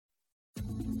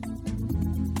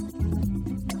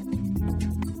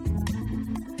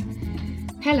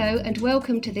Hello and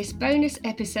welcome to this bonus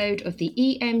episode of the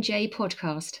EMJ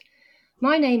podcast.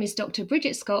 My name is Dr.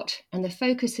 Bridget Scott, and the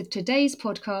focus of today's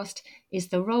podcast is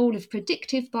the role of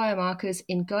predictive biomarkers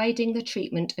in guiding the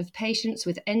treatment of patients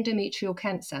with endometrial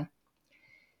cancer.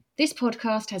 This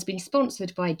podcast has been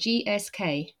sponsored by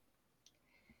GSK.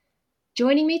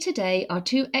 Joining me today are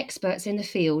two experts in the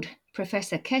field,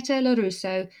 Professor Nicole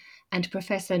Lorusso and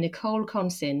Professor Nicole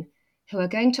Concin, who are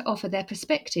going to offer their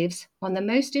perspectives on the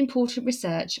most important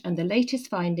research and the latest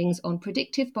findings on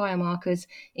predictive biomarkers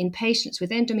in patients with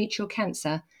endometrial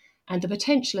cancer and the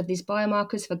potential of these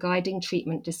biomarkers for guiding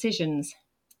treatment decisions.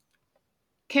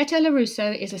 Nicole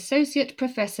Lorusso is Associate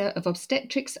Professor of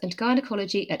Obstetrics and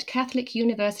Gynecology at Catholic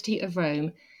University of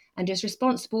Rome and is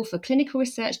responsible for clinical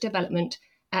research development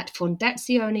at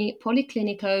Fondazione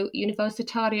Policlinico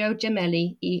Universitario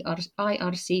Gemelli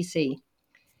IRCC.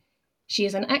 She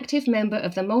is an active member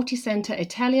of the multi-centre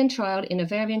Italian Trial in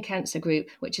Ovarian Cancer Group,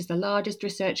 which is the largest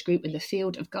research group in the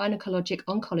field of gynecologic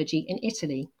oncology in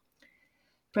Italy.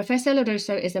 Professor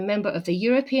Lorusso is a member of the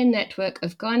European Network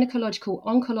of Gynecological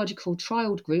Oncological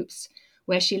Trial Groups,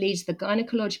 where she leads the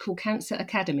Gynecological Cancer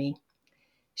Academy.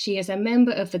 She is a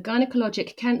member of the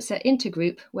Gynecologic Cancer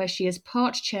Intergroup, where she is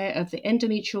part chair of the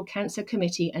Endometrial Cancer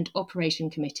Committee and Operation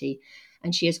Committee,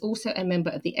 and she is also a member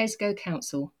of the ESGO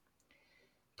Council.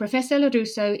 Professor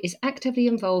Lorusso is actively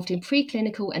involved in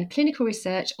preclinical and clinical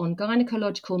research on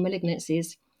gynecological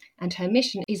malignancies, and her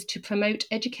mission is to promote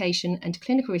education and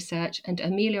clinical research and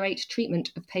ameliorate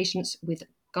treatment of patients with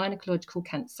gynecological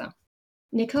cancer.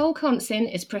 Nicole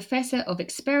Concin is Professor of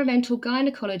Experimental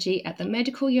Gynecology at the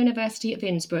Medical University of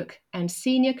Innsbruck and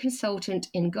Senior Consultant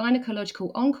in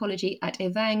Gynecological Oncology at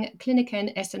Evang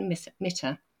Kliniken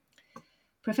Essen-Mitte.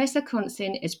 Professor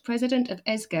Concin is President of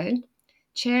ESGO,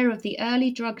 Chair of the Early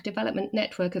Drug Development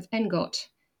Network of ENGOT,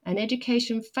 an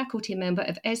education faculty member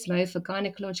of ESMO for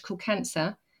Gynecological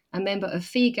Cancer, a member of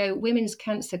FIGO Women's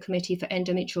Cancer Committee for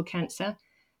Endometrial Cancer,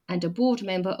 and a board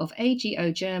member of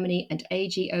AGO Germany and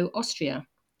AGO Austria.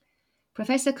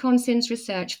 Professor Concin's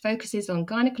research focuses on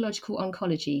gynecological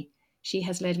oncology. She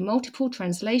has led multiple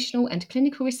translational and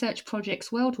clinical research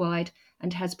projects worldwide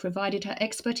and has provided her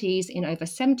expertise in over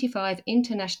 75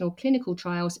 international clinical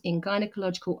trials in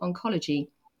gynecological oncology,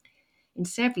 in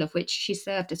several of which she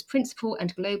served as principal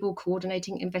and global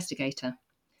coordinating investigator.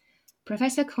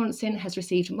 Professor Concin has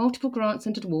received multiple grants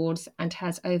and awards and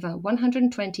has over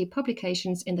 120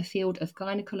 publications in the field of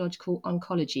gynecological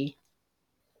oncology.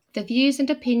 The views and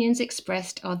opinions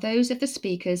expressed are those of the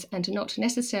speakers and not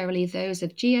necessarily those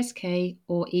of GSK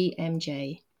or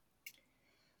EMJ.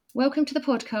 Welcome to the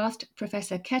podcast,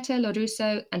 Professor Nicole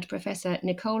Lorusso and Professor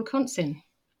Nicole Concin.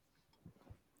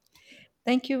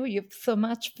 Thank you so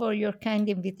much for your kind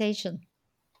invitation.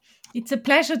 It's a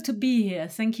pleasure to be here.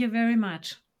 Thank you very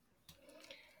much.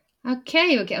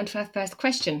 Okay, we'll get on to our first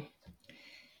question.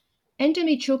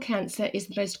 Endometrial cancer is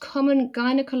the most common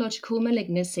gynecological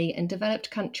malignancy in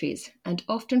developed countries and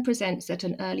often presents at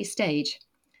an early stage.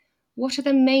 What are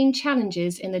the main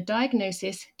challenges in the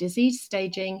diagnosis, disease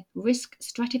staging, risk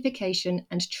stratification,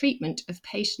 and treatment of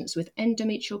patients with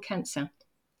endometrial cancer?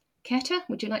 Keta,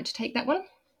 would you like to take that one?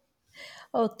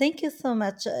 Oh, thank you so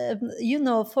much.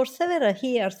 For several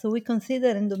years, we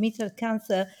consider endometrial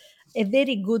cancer a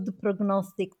very good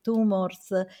prognostic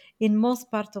tumors. In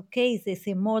most part of cases,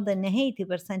 in more than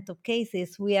 80% of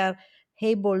cases, we are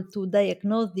able to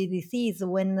diagnose the disease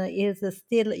when it is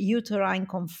still uterine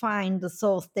confined,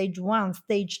 so stage 1,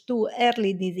 stage 2,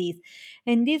 early disease.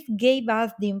 And this gave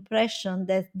us the impression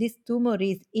that this tumor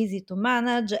is easy to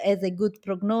manage, has a good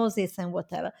prognosis and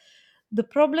whatever. The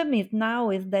problem is now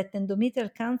is that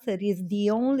endometrial cancer is the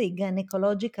only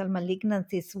gynecological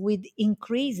malignancies with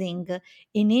increasing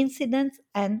in incidence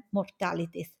and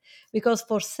mortalities. Because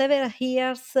for several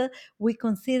years, we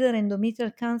consider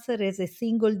endometrial cancer as a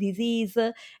single disease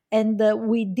and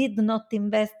we did not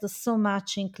invest so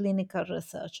much in clinical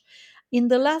research. In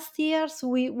the last years,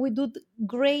 we did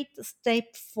great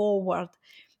step forward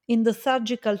in the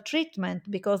surgical treatment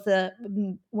because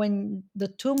when the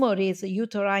tumor is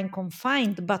uterine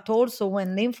confined, but also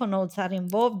when lymph nodes are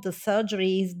involved, the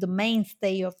surgery is the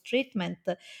mainstay of treatment.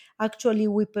 Actually,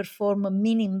 we perform a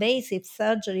mini-invasive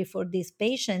surgery for this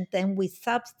patient and we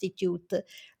substitute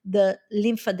the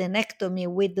lymphadenectomy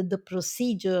with the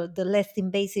procedure, the less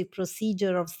invasive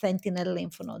procedure of sentinel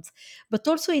lymph nodes. But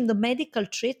also in the medical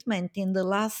treatment in the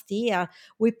last year,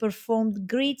 we performed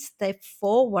great step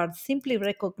forward, simply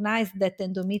recognized that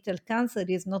endometrial cancer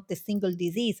is not a single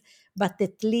disease, but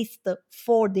at least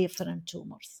 4 different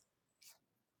tumors.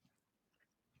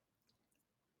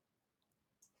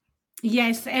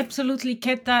 Yes, absolutely,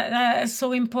 Keta.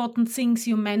 So important things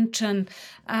you mentioned.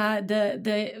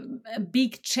 The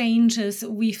big changes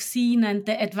we've seen and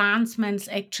the advancements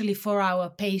actually for our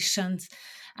patients.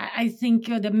 I think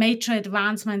the major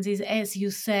advancements is, as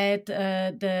you said,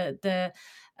 the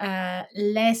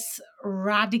less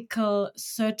radical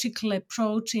surgical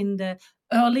approach in the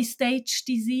early stage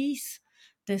disease,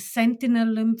 the sentinel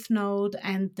lymph node,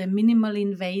 and the minimal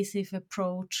invasive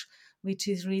approach, which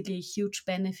is really a huge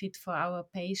benefit for our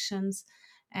patients.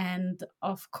 And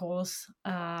of course,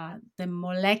 the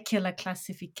molecular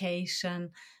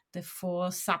classification, the 4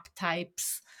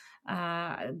 subtypes,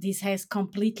 this has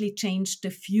completely changed the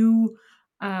view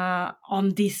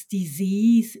on this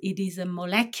disease. It is a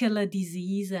molecular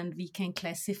disease, and we can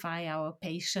classify our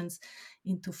patients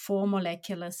into 4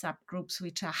 molecular subgroups,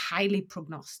 which are highly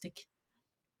prognostic.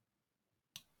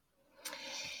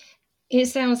 It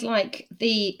sounds like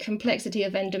the complexity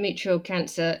of endometrial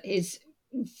cancer is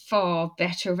far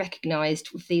better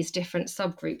recognized with these different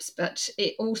subgroups, but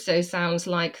it also sounds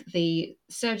like the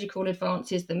surgical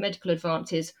advances, the medical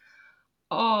advances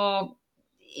are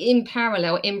in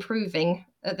parallel improving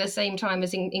at the same time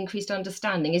as increased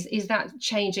understanding. Is that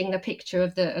changing the picture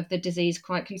of the disease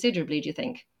quite considerably, do you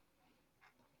think?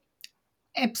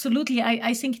 Absolutely.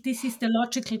 I think this is the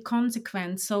logical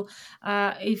consequence. So,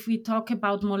 if we talk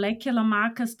about molecular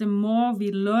markers, the more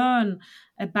we learn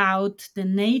about the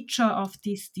nature of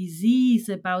this disease,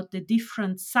 about the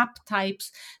different subtypes,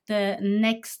 the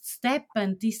next step,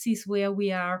 and this is where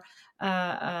we are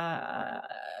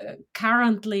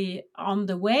currently on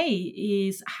the way,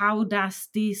 is how does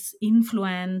this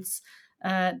influence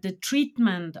the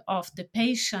treatment of the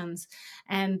patients?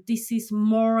 And this is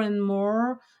more and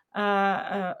more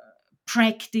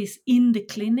practice in the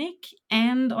clinic,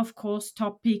 and of course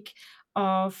topic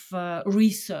of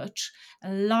research.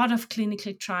 A lot of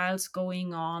clinical trials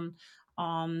going on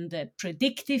the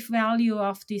predictive value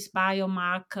of these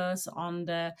biomarkers, on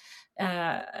the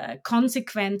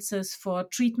consequences for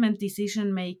treatment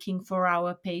decision making for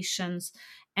our patients.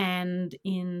 And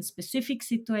in specific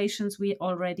situations, we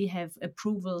already have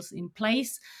approvals in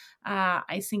place.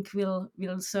 I think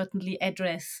we'll certainly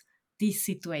address these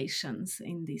situations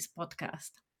in this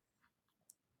podcast.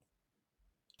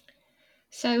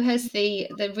 So has the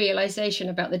realization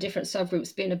about the different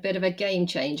subgroups been a bit of a game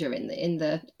changer in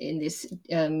this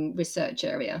research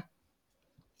area?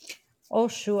 Oh,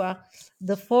 sure.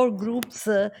 The 4 groups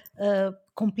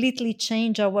completely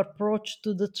change our approach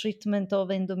to the treatment of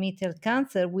endometrial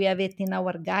cancer. We have it in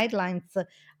our guidelines.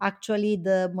 Actually,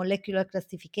 the molecular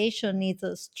classification is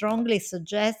strongly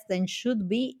suggested and should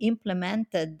be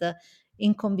implemented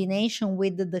in combination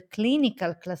with the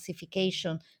clinical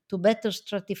classification to better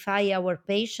stratify our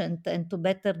patient and to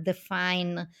better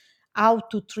define how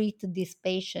to treat this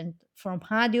patient from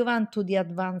adjuvant to the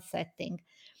advanced setting.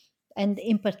 And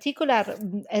in particular,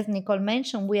 as Nicole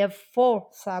mentioned, we have 4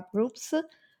 subgroups: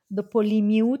 the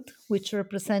polymute, which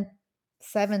represent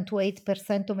 7 to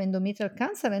 8% of endometrial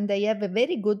cancer, and they have a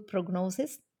very good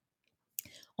prognosis.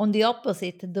 On the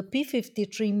opposite, the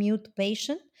P53 mute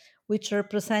patient, which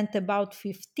represent about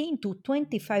 15 to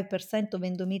 25% of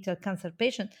endometrial cancer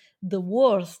patients, the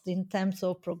worst in terms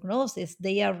of prognosis.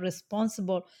 They are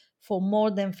responsible for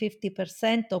more than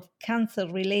 50% of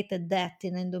cancer-related death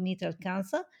in endometrial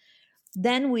cancer.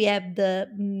 Then we have the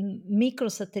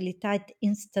microsatellite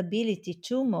instability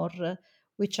tumor,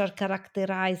 which are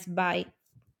characterized by,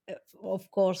 of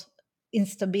course,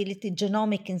 instability,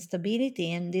 genomic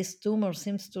instability, and this tumor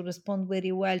seems to respond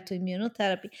very well to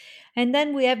immunotherapy. And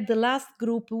then we have the last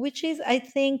group, which is, I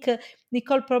think,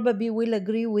 Nicole probably will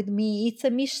agree with me, it's a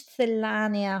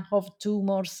miscellanea of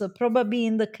tumors. Probably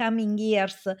in the coming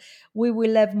years, we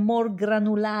will have more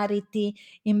granularity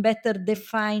in better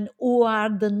define who are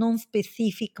the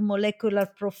non-specific molecular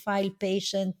profile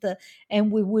patient, and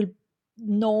we will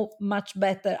know much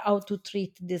better how to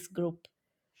treat this group.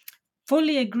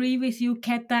 Fully agree with you,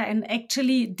 Keta. And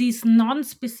actually, this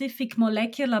non-specific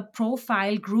molecular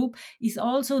profile group is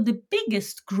also the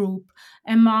biggest group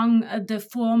among the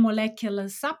 4 molecular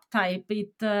subtype.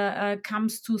 It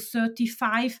comes to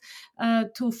 35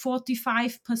 to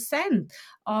 45%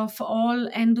 of all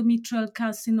endometrial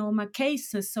carcinoma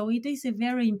cases. So it is a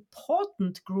very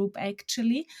important group,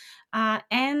 actually.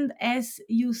 And as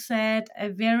you said, a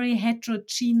very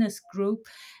heterogeneous group.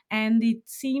 And it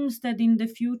seems that in the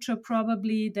future,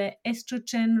 probably the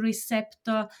estrogen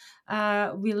receptor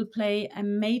will play a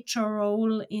major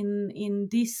role in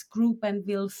this group and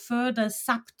will further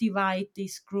subdivide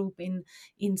this group in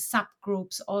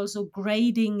subgroups. Also,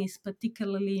 grading is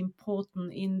particularly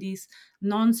important in these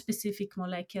non-specific molecular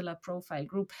molecular profile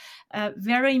group.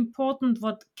 Very important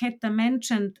what Ketta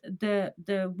mentioned,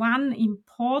 the one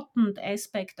important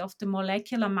aspect of the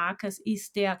molecular markers is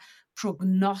their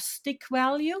prognostic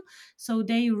value. So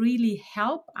they really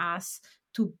help us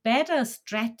to better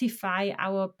stratify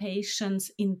our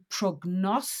patients in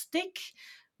prognostic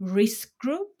risk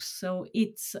groups. So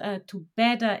it's to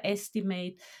better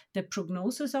estimate the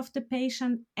prognosis of the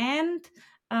patient. And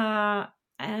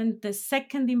the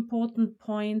second important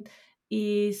point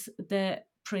is the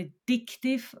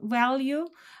predictive value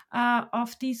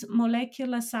of these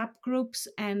molecular subgroups.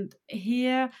 And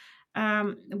here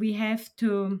we have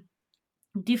to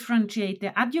differentiate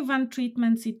the adjuvant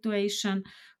treatment situation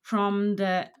from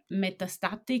the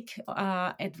metastatic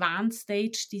advanced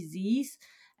stage disease.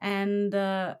 And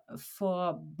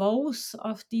for both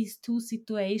of these two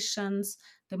situations,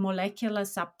 the molecular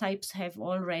subtypes have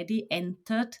already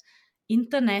entered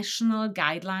international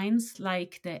guidelines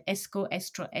like the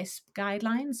ESCO-ESTRO-ESP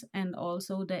guidelines and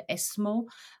also the ESMO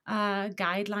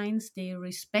guidelines. They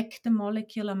respect the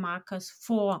molecular markers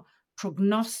for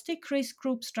prognostic risk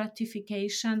group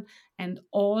stratification and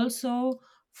also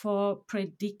for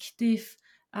predictive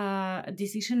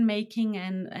decision making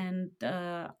and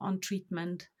on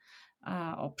treatment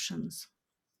options.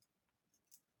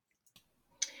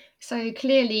 So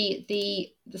clearly,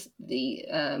 the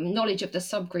knowledge of the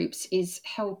subgroups is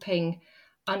helping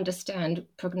understand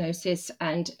prognosis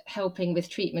and helping with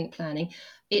treatment planning.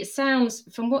 It sounds,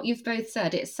 from what you've both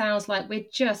said, it sounds like we're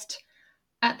just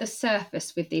at the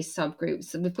surface with these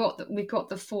subgroups. We've got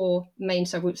the four main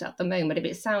subgroups at the moment, but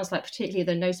it sounds like particularly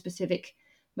the no specific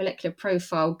molecular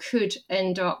profile could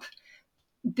end up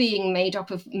being made up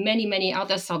of many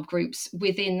other subgroups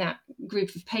within that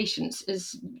group of patients.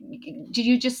 Do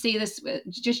you see this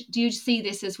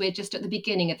as we're just at the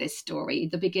beginning of this story,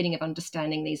 the beginning of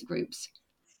understanding these groups?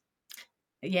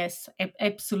 Yes,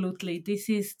 absolutely. This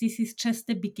is just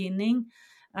the beginning.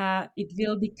 It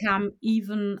will become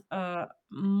even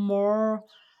more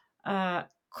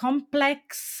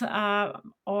complex,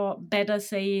 or better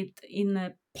say it in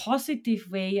a positive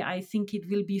way. I think it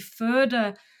will be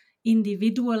further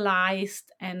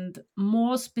individualized and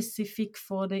more specific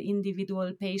for the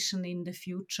individual patient in the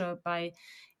future by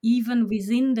even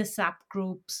within the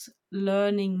subgroups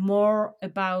learning more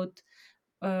about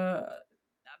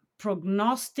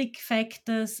prognostic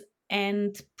factors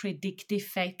and predictive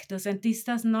factors. And this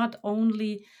does not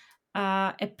only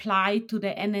apply to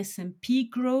the NSMP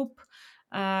group.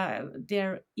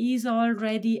 There is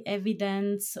already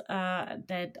evidence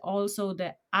that also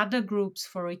the other groups,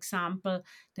 for example,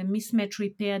 the mismatch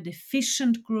repair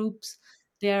deficient groups,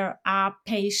 there are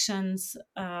patients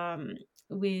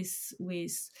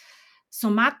with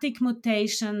somatic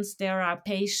mutations. There are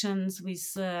patients with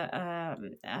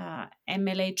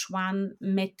MLH1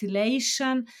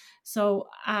 methylation. So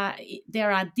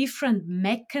there are different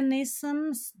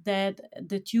mechanisms that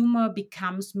the tumor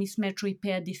becomes mismatch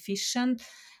repair deficient,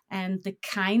 and the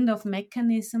kind of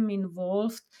mechanism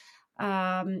involved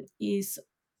is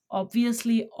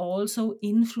obviously also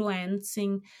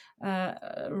influencing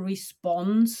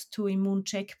response to immune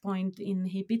checkpoint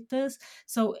inhibitors.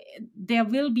 So there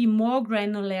will be more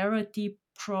granularity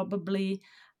probably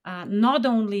not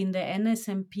only in the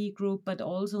NSMP group, but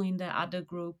also in the other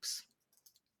groups.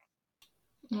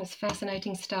 That's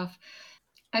fascinating stuff.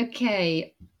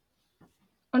 Okay,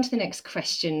 on to the next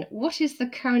question. What is the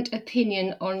current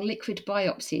opinion on liquid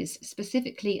biopsies,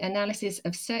 specifically analysis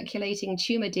of circulating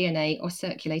tumour DNA or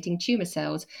circulating tumour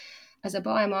cells, as a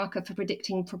biomarker for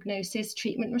predicting prognosis,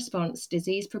 treatment response,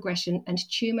 disease progression, and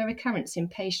tumour recurrence in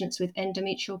patients with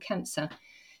endometrial cancer?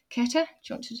 Ketta, do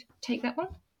you want to take that one?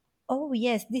 Oh,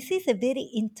 yes, this is a very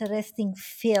interesting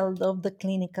field of the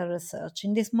clinical research.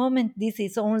 In this moment, this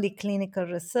is only clinical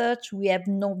research. We have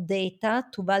no data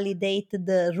to validate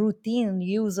the routine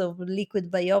use of liquid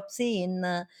biopsy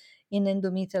in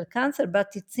endometrial cancer, but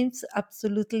it seems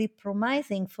absolutely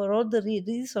promising for all the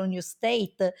reasons you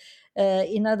state.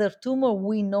 In other tumor,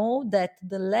 we know that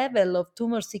the level of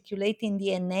tumor circulating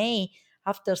DNA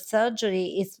after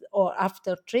surgery is or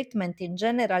after treatment in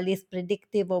general is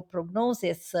predictive of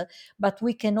prognosis, but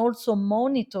we can also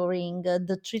monitoring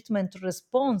the treatment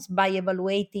response by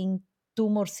evaluating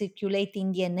tumor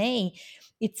circulating DNA.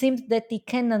 It seems that it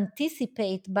can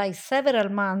anticipate by several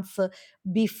months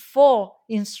before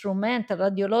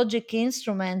radiologic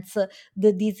instruments,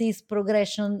 the disease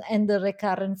progression and the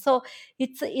recurrence. So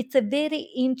it's a very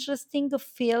interesting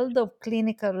field of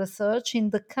clinical research. In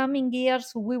the coming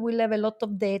years, we will have a lot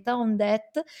of data on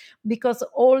that because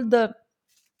all the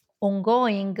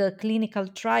ongoing clinical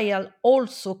trial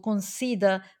also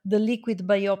consider the liquid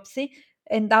biopsy.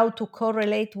 and how to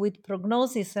correlate with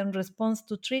prognosis and response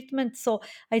to treatment. So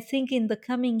I think in the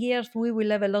coming years we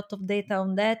will have a lot of data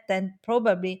on that, and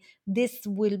probably this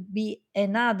will be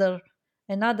another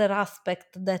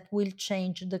aspect that will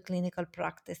change the clinical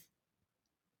practice.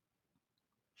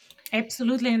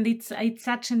 Absolutely, and it's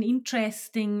such an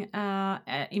interesting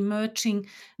emerging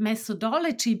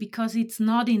methodology because it's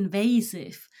not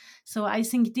invasive. So I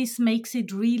think this makes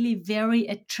it really very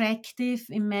attractive.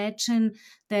 Imagine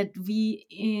that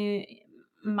we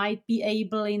might be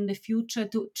able in the future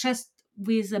to just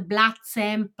with a blood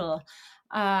sample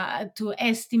to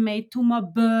estimate tumor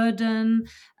burden,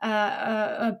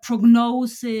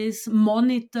 prognosis,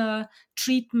 monitor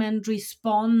treatment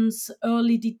response,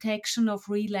 early detection of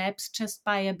relapse just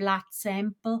by a blood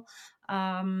sample.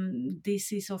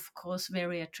 This is, of course,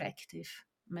 very attractive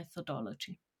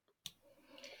methodology.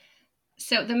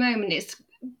 So at the moment, it's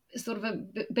sort of a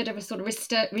bit of a sort of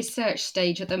research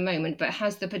stage at the moment, but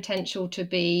has the potential to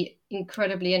be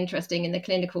incredibly interesting in the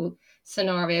clinical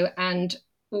scenario, and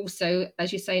also,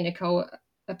 as you say, Nicole,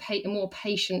 a more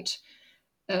patient,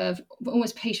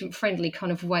 almost patient-friendly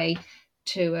kind of way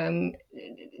to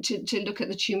look at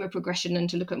the tumor progression and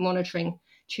to look at monitoring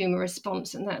tumor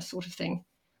response and that sort of thing.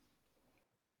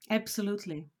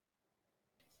 Absolutely.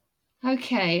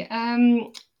 Okay.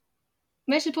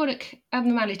 Metabolic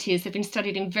abnormalities have been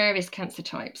studied in various cancer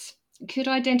types. Could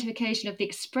identification of the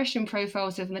expression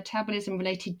profiles of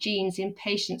metabolism-related genes in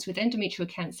patients with endometrial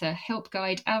cancer help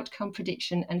guide outcome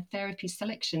prediction and therapy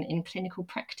selection in clinical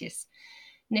practice?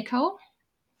 Nicole?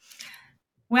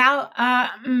 Well,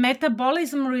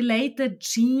 metabolism-related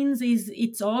genes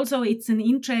it's an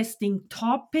interesting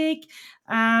topic.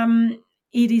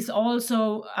 It is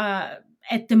also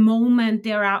at the moment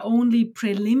there are only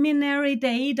preliminary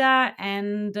data,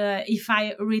 and if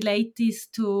I relate this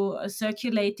to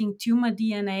circulating tumor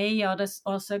DNA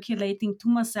or circulating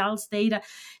tumor cells data,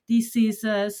 this is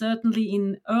certainly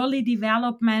in early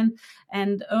development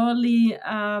and early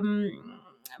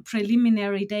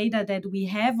preliminary data that we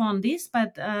have on this,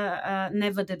 but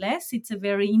nevertheless, it's a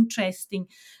very interesting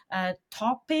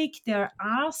topic. There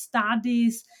are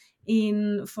studies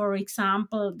in, for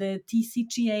example, the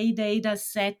TCGA data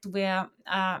set where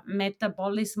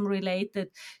metabolism-related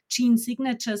gene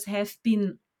signatures have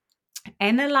been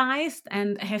analyzed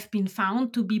and have been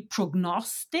found to be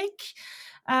prognostic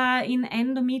in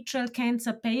endometrial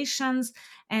cancer patients,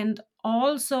 and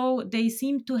also they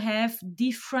seem to have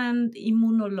different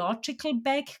immunological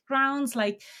backgrounds,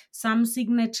 like some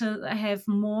signatures have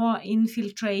more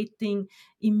infiltrating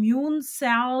immune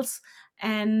cells,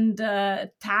 and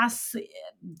thus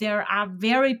there are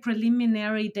very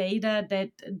preliminary data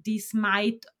that this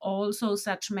might also,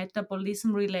 such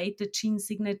metabolism related gene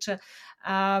signature,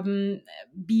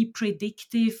 be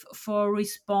predictive for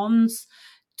response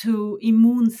to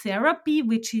immune therapy,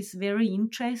 which is very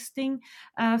interesting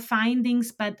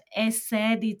findings. But as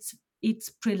said, it's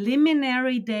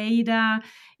preliminary data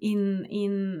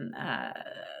in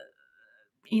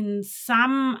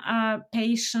some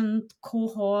patient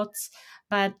cohorts,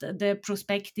 but the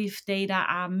prospective data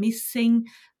are missing.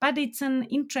 But it's an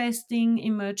interesting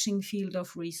emerging field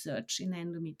of research in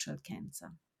endometrial cancer.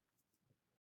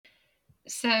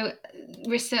 So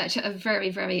research at a very,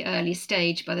 very early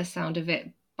stage by the sound of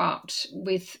it, but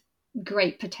with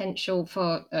great potential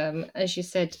for, as you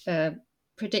said,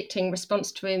 predicting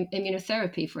response to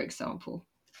immunotherapy, for example.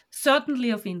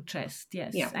 Certainly of interest,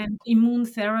 yes. Yeah. And immune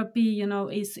therapy,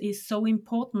 is so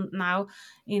important now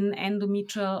in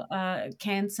endometrial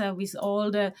cancer with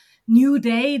all the new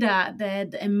data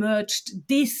that emerged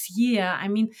this year. I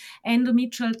mean,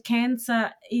 endometrial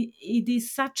cancer, it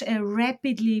is such a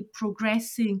rapidly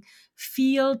progressing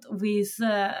field with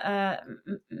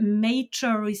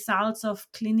major results of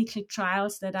clinical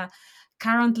trials that are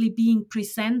currently being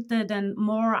presented, and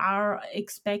more are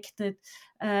expected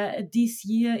this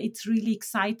year. It's really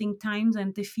exciting times,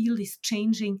 and the field is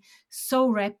changing so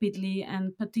rapidly,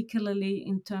 and particularly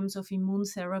in terms of immune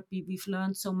therapy, we've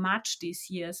learned so much this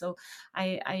year. So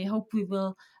I hope we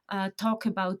will talk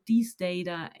about these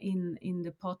data in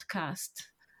the podcast,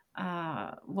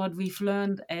 what we've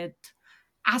learned at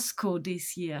ASCO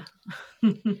this year.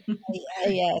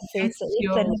 Yes, it's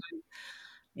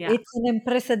an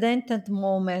unprecedented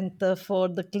moment for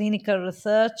the clinical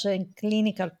research and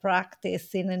clinical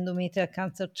practice in endometrial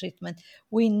cancer treatment.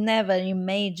 We never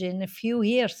imagined even few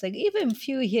years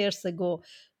ago,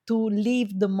 to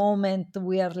live the moment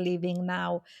we are living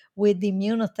now with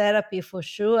immunotherapy for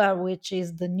sure, which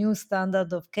is the new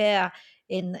standard of care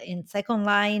in second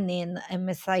line in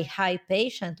MSI high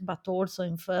patient, but also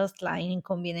in first line in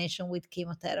combination with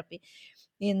chemotherapy.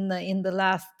 in the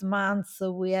last months,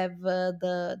 we have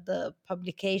the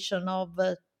publication of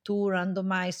two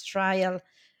randomized trial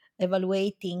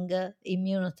evaluating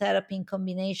immunotherapy in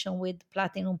combination with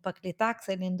platinum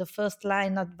paclitaxel in the first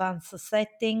line advanced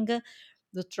setting.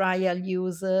 The trial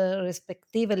use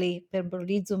respectively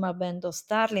pembrolizumab and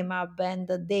dostarlimab, and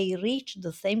they reach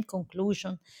the same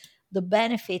conclusion. The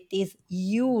benefit is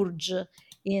huge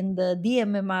in the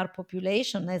DMMR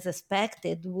population as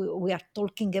expected. We are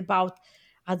talking about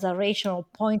as a ratio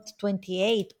of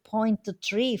 0.28,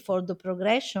 0.3 for the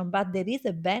progression, but there is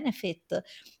a benefit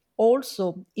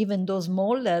also, even though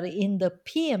smaller, in the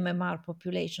PMMR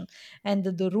population. And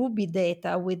the Ruby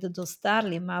data with the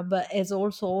dostarlimab has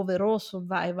also overall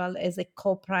survival as a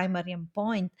co-primary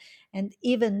endpoint. And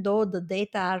even though the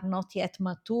data are not yet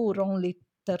mature, only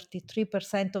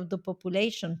 33% of the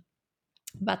population,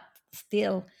 but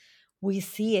still we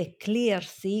see a clear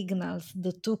signals.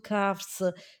 The two curves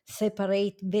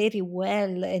separate very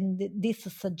well, and this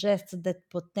suggests that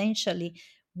potentially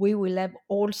we will have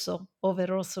also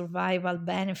overall survival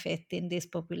benefit in this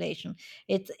population.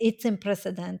 It's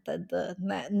unprecedented.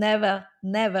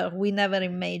 We never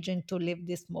imagined to live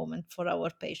this moment for our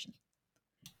patients.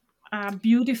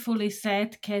 Beautifully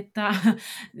said, Keta.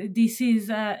 These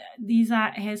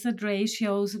are hazard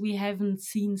ratios. We haven't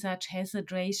seen such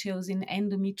hazard ratios in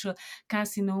endometrial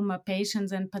carcinoma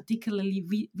patients, and particularly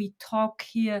we talk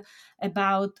here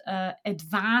about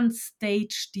advanced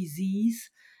stage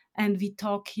disease, and we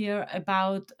talk here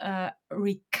about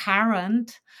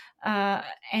recurrent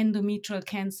endometrial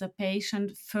cancer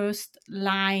patient, first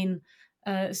line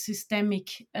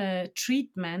systemic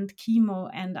treatment, chemo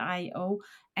and IO.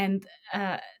 And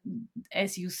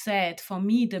as you said, for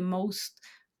me, the most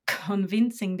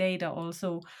convincing data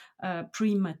also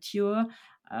premature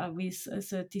with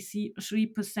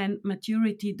 33%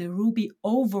 maturity, the Ruby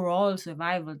overall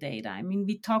survival data. I mean,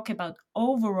 we talk about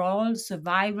overall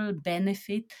survival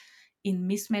benefit in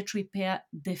mismatch repair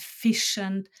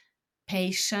deficient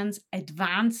patients,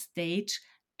 advanced stage,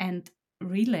 and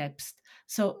relapsed.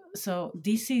 So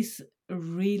this is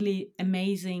really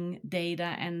amazing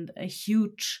data and a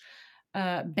huge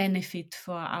benefit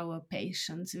for our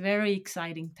patients. Very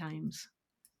exciting times.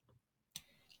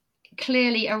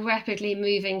 Clearly a rapidly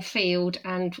moving field,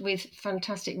 and with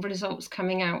fantastic results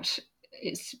coming out.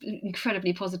 It's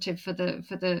incredibly positive for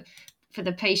the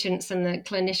patients and the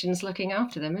clinicians looking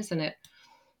after them, isn't it?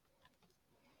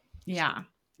 Yeah,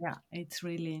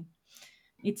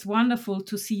 it's wonderful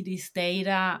to see this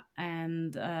data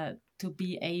and to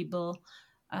be able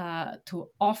to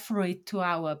offer it to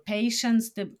our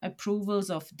patients. The approvals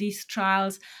of these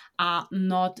trials are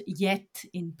not yet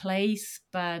in place,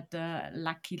 but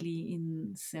luckily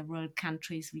in several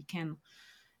countries we can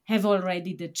have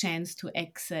already the chance to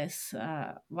access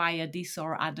via this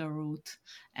or other route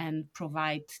and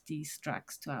provide these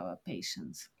drugs to our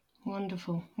patients.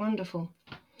 Wonderful, wonderful.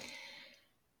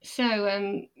 So,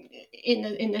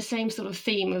 in the same sort of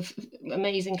theme of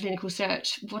amazing clinical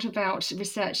research, what about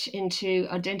research into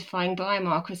identifying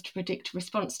biomarkers to predict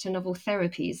response to novel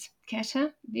therapies? Keta,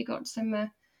 have you got some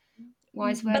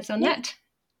wise words on that?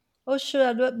 Oh,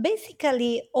 sure. But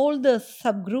basically, all the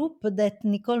subgroup that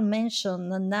Nicole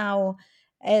mentioned now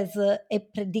as a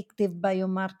predictive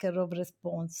biomarker of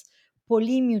response.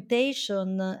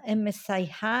 Polymutation, MSI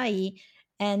high,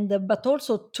 but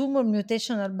also tumor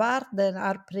mutational burden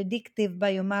are predictive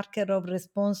biomarker of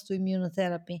response to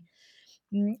immunotherapy.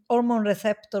 Hormone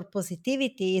receptor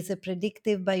positivity is a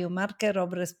predictive biomarker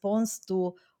of response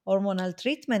to hormonal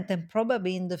treatment, and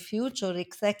probably in the future,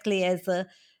 exactly as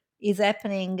is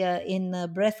happening in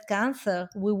breast cancer,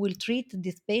 we will treat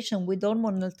this patient with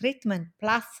hormonal treatment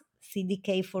plus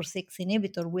CDK4/6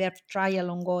 inhibitor. We have trial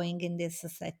ongoing in this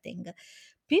setting.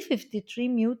 P53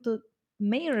 mutant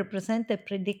may represent a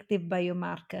predictive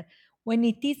biomarker. When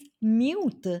it is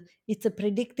mute, it's a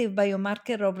predictive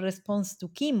biomarker of response to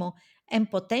chemo and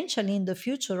potentially in the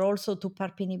future also to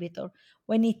PARP inhibitor.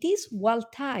 When it is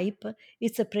wild type,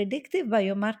 it's a predictive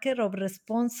biomarker of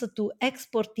response to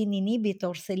exportin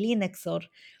inhibitor, selinexor.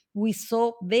 We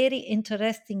saw very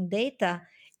interesting data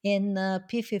in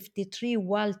P53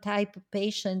 wild type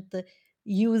patient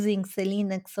using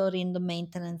selinexor in the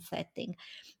maintenance setting.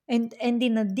 And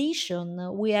in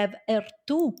addition, we have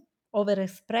HER2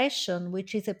 overexpression,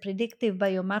 which is a predictive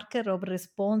biomarker of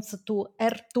response to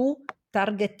HER2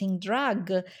 targeting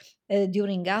drug.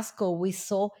 During ASCO, we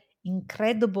saw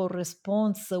incredible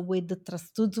response with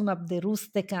trastuzumab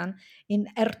deruxtecan in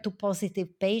HER2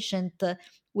 positive patient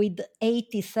with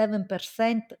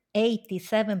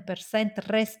 87%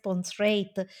 response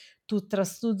rate to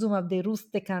trastuzumab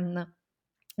deruxtecan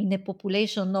in a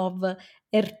population of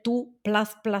HER2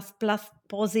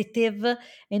 positive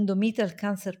endometrial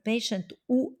cancer patient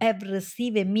who have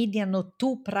received a median of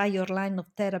 2 prior line of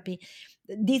therapy.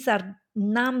 These are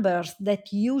numbers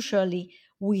that usually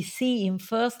we see in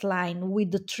first line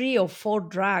with 3 or 4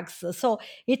 drugs. So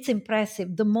it's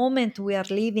impressive. The moment we are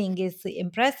living is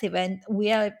impressive, and we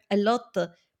have a lot,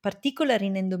 particularly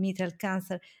in endometrial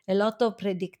cancer, a lot of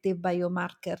predictive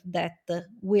biomarker that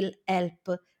will help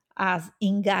us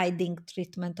in guiding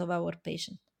treatment of our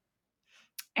patient.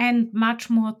 And much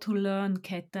more to learn,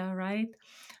 Keta, right?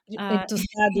 And to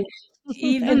study.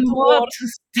 Even and to more work. to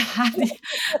study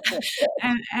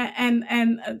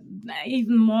and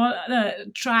even more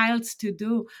trials to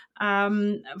do.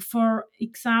 For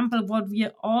example, what we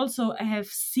also have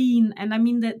seen, and I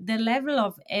mean the level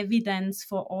of evidence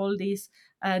for all this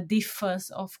differs,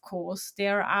 of course.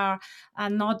 There are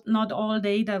not all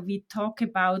data we talk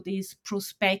about is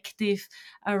prospective,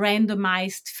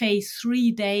 randomized phase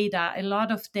 3 data. A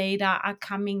lot of data are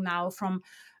coming now from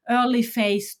early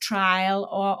phase trial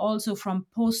or also from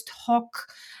post hoc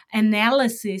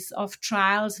analysis of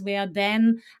trials, where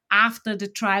then after the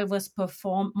trial was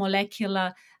performed,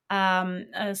 molecular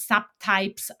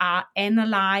subtypes are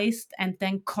analyzed and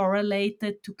then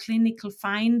correlated to clinical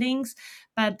findings.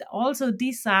 But also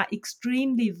these are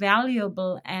extremely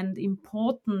valuable and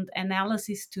important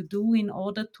analysis to do in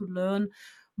order to learn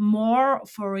more.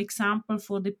 For example,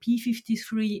 for the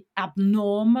p53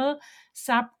 abnormal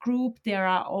subgroup, there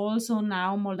are also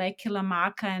now molecular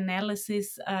marker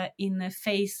analysis in a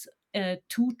phase 2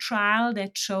 trial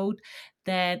that showed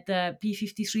that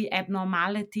p53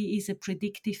 abnormality is a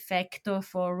predictive factor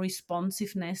for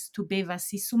responsiveness to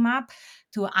bevacizumab,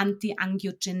 to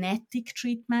anti-angiogenetic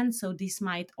treatment. So this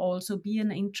might also be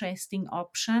an interesting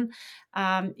option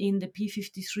in the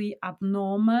p53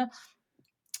 abnormal.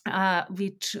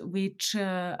 Which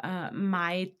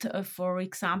might, for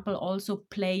example, also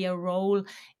play a role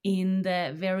in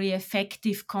the very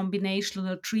effective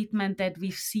combinational treatment that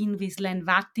we've seen with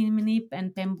lenvatinib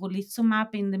and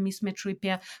pembrolizumab in the mismatch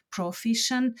repair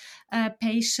proficient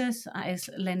patients, as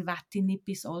lenvatinib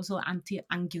is also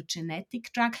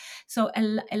anti-angiogenetic drug. So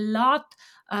a lot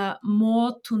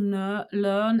more to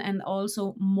learn, and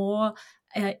also more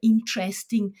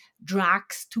interesting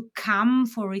drugs to come,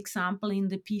 for example, in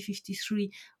the p53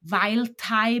 wild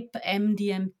type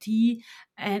MDMT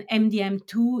and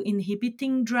MDM2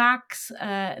 inhibiting drugs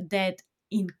that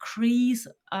increase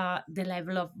the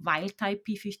level of wild type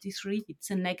p53. It's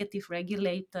a negative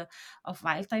regulator of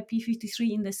wild type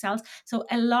p53 in the cells. So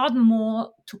a lot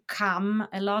more to come,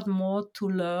 a lot more to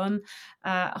learn,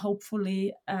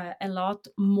 hopefully a lot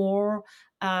more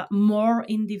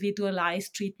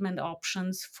individualized treatment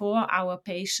options for our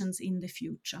patients in the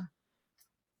future.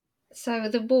 So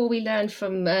the more we learn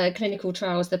from clinical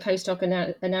trials, the post-hoc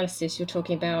analysis you're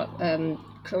talking about,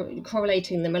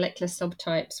 correlating the molecular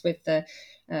subtypes with the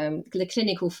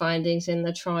clinical findings in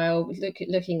the trial,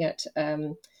 looking at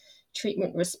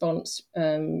treatment response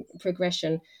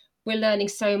progression. We're learning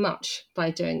so much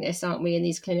by doing this, aren't we, in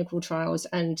these clinical trials?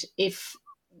 And if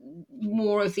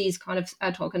more of these kind of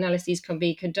ad hoc analyses can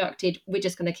be conducted, we're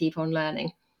just going to keep on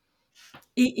learning.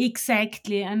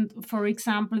 Exactly. And for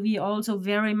example, we also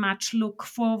very much look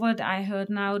forward. I heard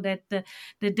now that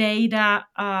the data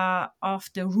of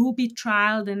the Ruby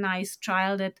trial, the NICE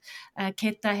trial that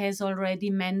Keta has already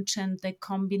mentioned, the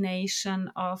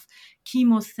combination of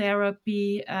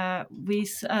chemotherapy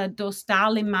with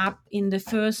dostarlimab in the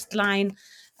first line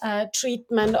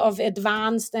treatment of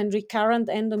advanced and recurrent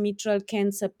endometrial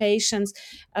cancer patients.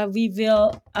 We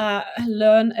will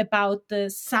learn about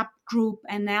the subgroup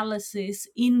analysis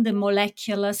in the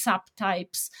molecular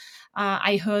subtypes,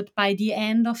 I heard, by the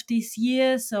end of this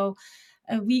year. So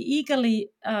we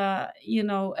eagerly,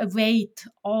 await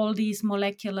all these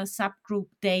molecular subgroup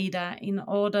data in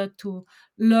order to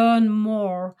learn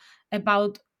more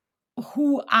about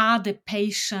who are the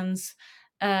patients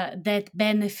that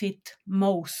benefit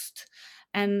most.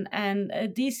 And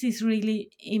this is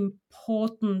really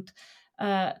important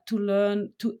to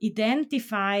learn to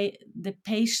identify the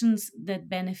patients that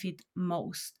benefit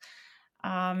most.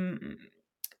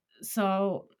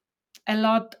 So a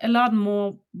lot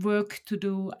more work to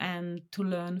do and to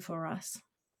learn for us.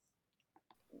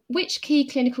 Which key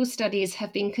clinical studies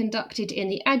have been conducted in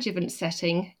the adjuvant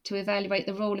setting to evaluate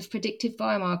the role of predictive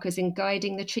biomarkers in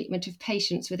guiding the treatment of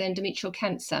patients with endometrial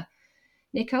cancer?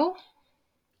 Nicole?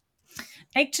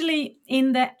 Actually,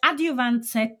 in the adjuvant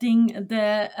setting,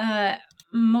 the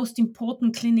most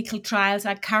important clinical trials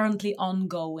are currently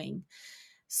ongoing.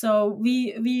 So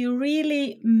we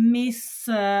really miss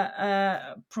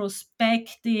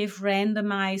prospective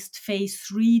randomized phase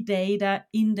 3 data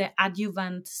in the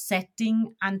adjuvant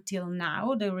setting until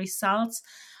now. The results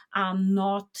are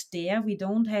not there. We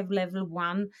don't have level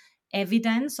 1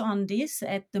 evidence on this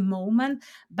at the moment,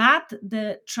 but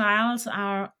the trials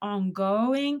are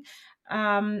ongoing.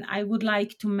 I would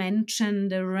like to mention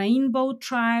the Rainbow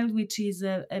trial, which is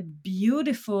a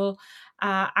beautiful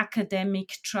academic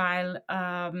trial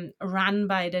run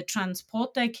by the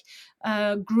Transportec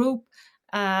group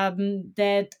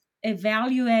that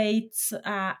evaluates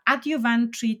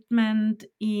adjuvant treatment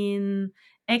in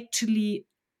actually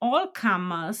all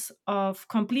comers of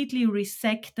completely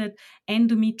resected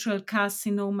endometrial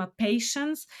carcinoma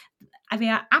patients.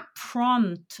 Where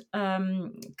upfront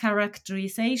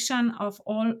characterization of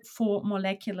all 4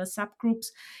 molecular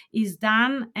subgroups is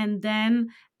done, and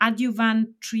then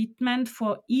adjuvant treatment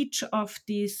for each of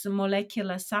these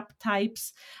molecular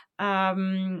subtypes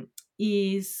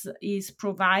is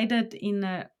provided in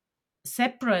a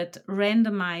separate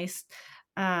randomized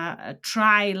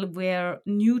trial where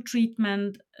new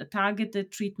treatment, targeted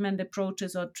treatment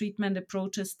approaches, or treatment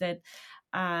approaches that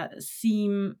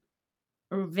seem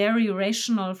very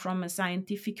rational from a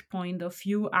scientific point of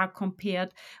view are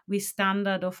compared with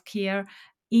standard of care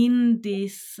in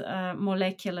these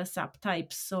molecular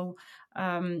subtypes. So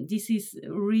this is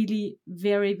really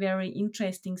very, very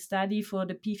interesting study. For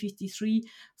the p53,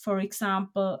 for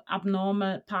example,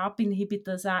 abnormal PARP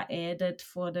inhibitors are added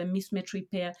for the mismatch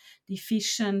repair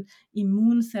deficient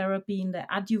immune therapy in the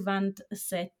adjuvant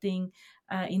setting,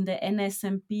 in the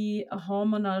NSMP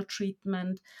hormonal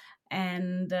treatment,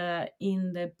 and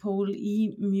in the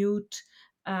pole-E mute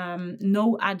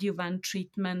no adjuvant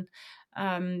treatment.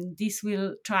 This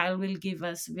trial will give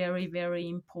us very, very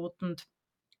important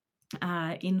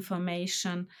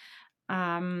information.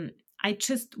 I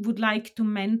just would like to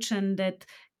mention that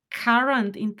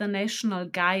current international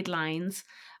guidelines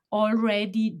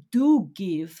already do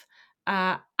give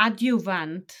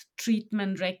adjuvant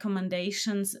treatment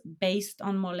recommendations based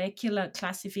on molecular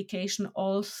classification.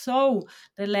 Also,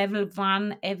 the level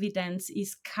 1 evidence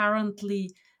is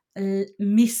currently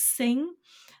missing.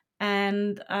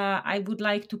 And I would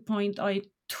like to point out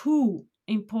 2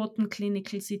 important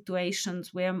clinical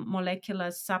situations where molecular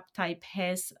subtype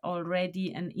has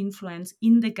already an influence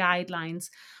in the guidelines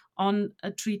on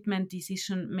a treatment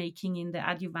decision making in the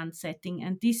adjuvant setting.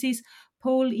 And this is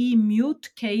pole-E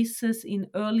mute cases in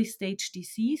early stage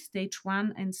disease, stage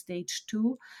 1 and stage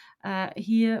 2.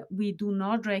 Here we do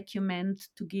not recommend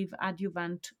to give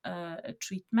adjuvant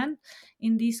treatment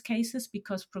in these cases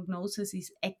because prognosis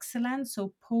is excellent.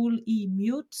 So pole-E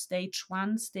mute, stage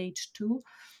 1, stage 2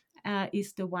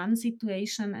 is the one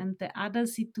situation, and the other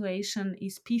situation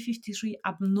is p53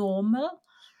 abnormal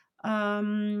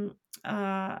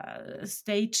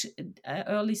stage,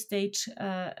 early stage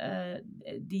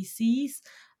disease.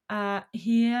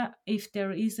 Here, if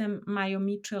there is a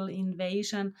myometrial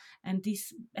invasion, and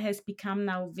this has become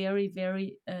now very,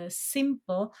 very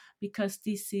simple because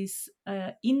this is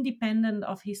independent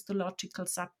of histological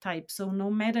subtype. So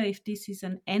no matter if this is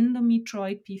an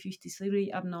endometrioid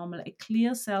p53 abnormal, a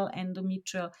clear cell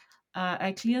endometrial,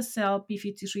 a clear cell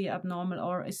p53 abnormal,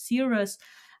 or a serous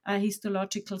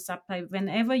histological subtype,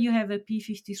 whenever you have a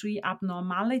p53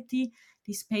 abnormality,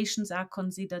 these patients are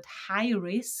considered high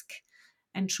risk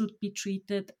and should be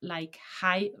treated like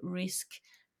high risk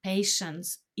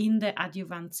patients in the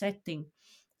adjuvant setting.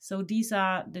 So these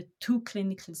are the 2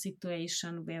 clinical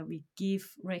situations where we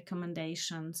give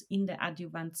recommendations in the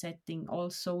adjuvant setting.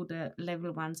 Also, the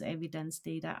level 1's evidence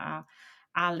data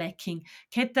are lacking.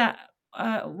 Ketta,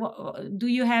 do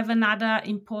you have another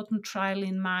important trial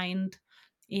in mind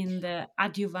in the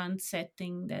adjuvant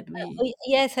setting that we...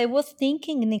 Yes, I was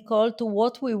thinking, Nicole, to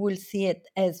what we will see at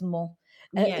ESMO.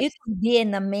 Yes. It would be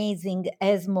an amazing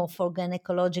ESMO for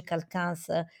gynecological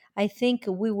cancer. I think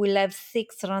we will have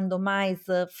 6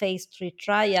 randomized phase 3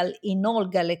 trial in all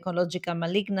gynecological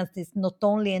malignancies, not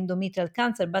only endometrial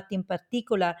cancer, but in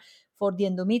particular for the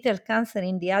endometrial cancer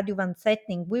in the adjuvant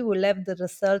setting. We will have the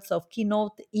results of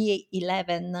Keynote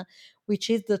E11,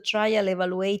 which is the trial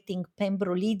evaluating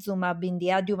pembrolizumab in the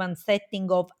adjuvant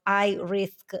setting of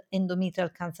high-risk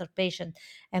endometrial cancer patients.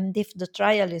 And if the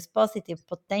trial is positive,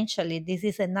 potentially this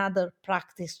is another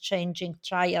practice-changing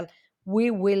trial. We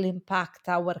will impact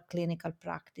our clinical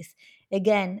practice.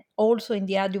 Again, also in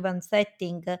the adjuvant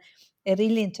setting, a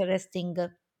really interesting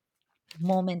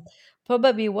moment.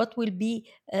 Probably what will be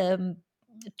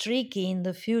tricky in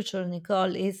the future,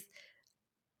 Nicole, is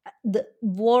the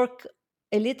work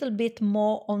a little bit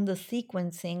more on the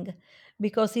sequencing,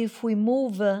 because if we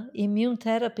move immune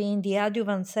therapy in the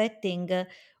adjuvant setting,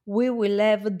 we will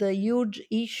have the huge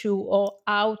issue of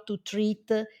how to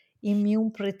treat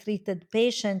immune pretreated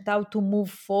patients, how to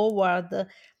move forward.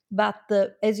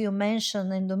 But as you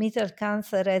mentioned, endometrial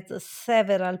cancer has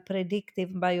several predictive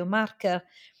biomarkers.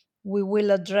 We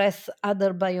will address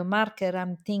other biomarkers.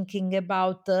 I'm thinking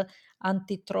about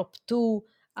anti-TROP2,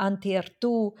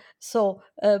 anti-HER2. So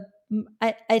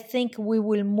I think we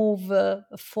will move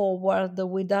forward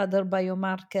with other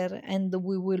biomarkers, and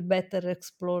we will better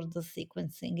explore the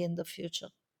sequencing in the future.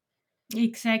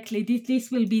 Exactly.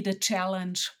 This will be the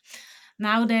challenge.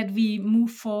 Now that we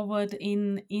move forward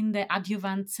in the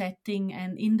adjuvant setting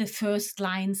and in the first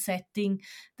line setting,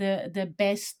 the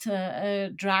best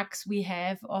drugs we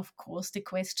have, of course, the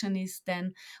question is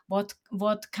then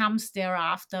what comes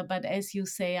thereafter. But as you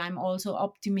say, I'm also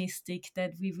optimistic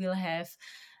that we will have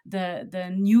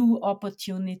the new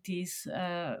opportunities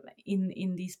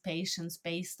in these patients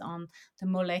based on the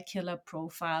molecular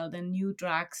profile, the new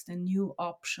drugs, the new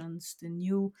options, the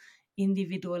new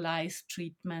individualized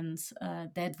treatments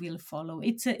that will follow.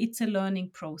 It's a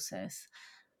learning process,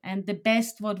 and the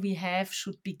best what we have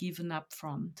should be given up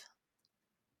front.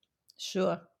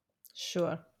 Sure.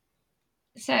 So,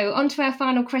 on to our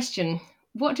final question.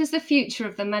 What does the future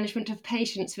of the management of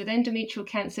patients with endometrial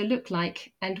cancer look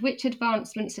like, and which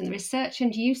advancements in the research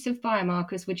and use of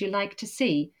biomarkers would you like to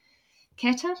see?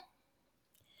 Keta?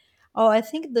 Oh, I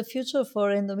think the future for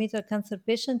endometrial cancer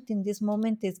patients in this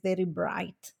moment is very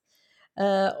bright.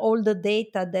 All the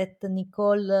data that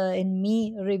Nicole and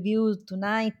me reviewed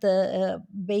tonight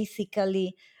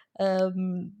basically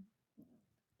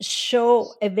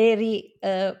show a very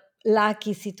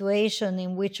lucky situation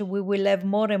in which we will have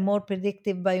more and more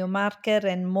predictive biomarker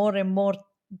and more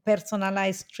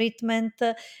personalized treatment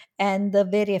and a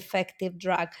very effective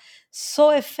drug. So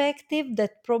effective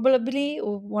that probably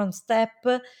one step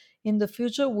in the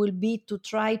future will be to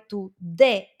try to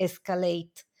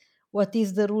de-escalate what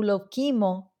is the rule of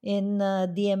chemo in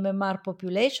the MMR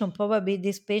population. Probably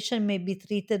this patient may be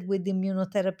treated with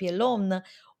immunotherapy alone,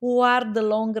 who are the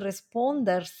long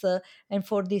responders. And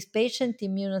for this patient,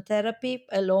 immunotherapy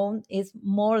alone is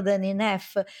more than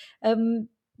enough.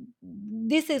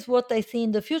 This is what I see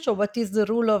in the future. What is the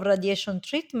role of radiation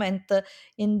treatment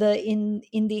in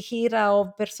the era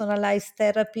of personalized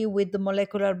therapy with the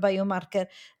molecular biomarker?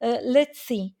 Let's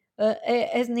see.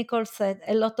 As Nicole said,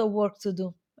 a lot of work to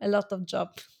do, a lot of job.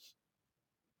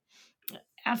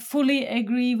 I fully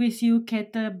agree with you,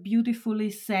 Keta. Beautifully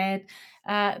said.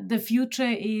 The future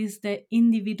is the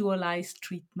individualized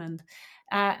treatment.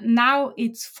 Now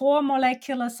it's 4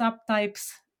 molecular subtypes.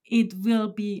 It will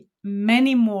be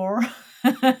many more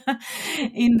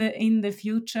in the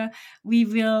future. We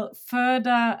will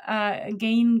further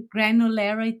gain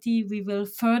granularity. We will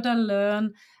further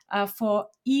learn for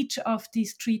each of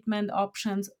these treatment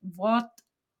options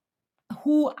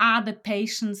who are the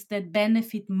patients that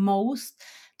benefit most.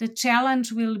 The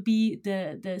challenge will be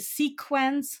the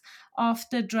sequence of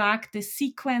the drug, the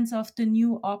sequence of the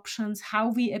new options, how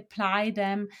we apply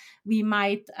them. We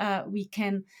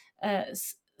can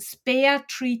spare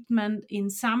treatment in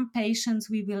some patients.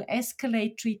 We will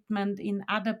escalate treatment in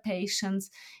other patients.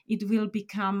 It will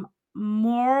become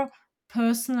more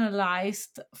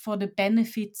personalized for the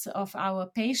benefits of our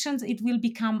patients. It will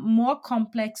become more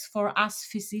complex for us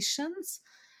physicians,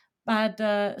 but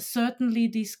certainly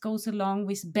this goes along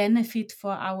with benefit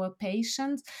for our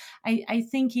patients. I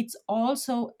think it's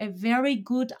also a very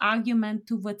good argument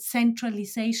towards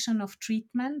centralization of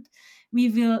treatment. We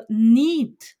will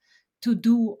need to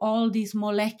do all these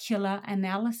molecular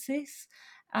analysis.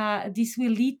 This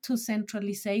will lead to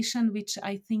centralization, which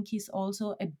I think is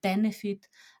also a benefit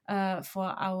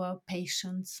for our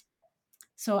patients.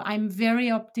 So I'm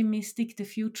very optimistic. The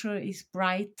future is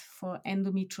bright for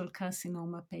endometrial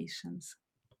carcinoma patients.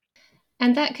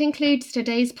 And that concludes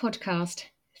today's podcast.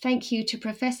 Thank you to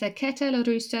Professor Keta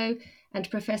Lorusso and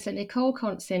Professor Nicole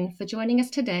Concin for joining us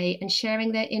today and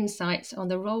sharing their insights on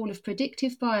the role of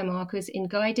predictive biomarkers in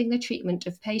guiding the treatment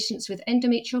of patients with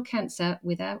endometrial cancer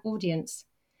with our audience.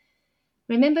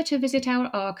 Remember to visit our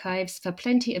archives for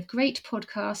plenty of great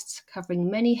podcasts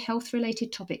covering many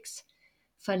health-related topics.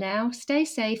 For now, stay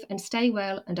safe and stay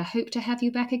well, and I hope to have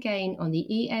you back again on the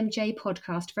EMJ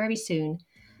podcast very soon.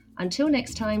 Until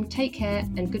next time, take care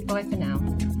and goodbye for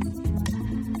now.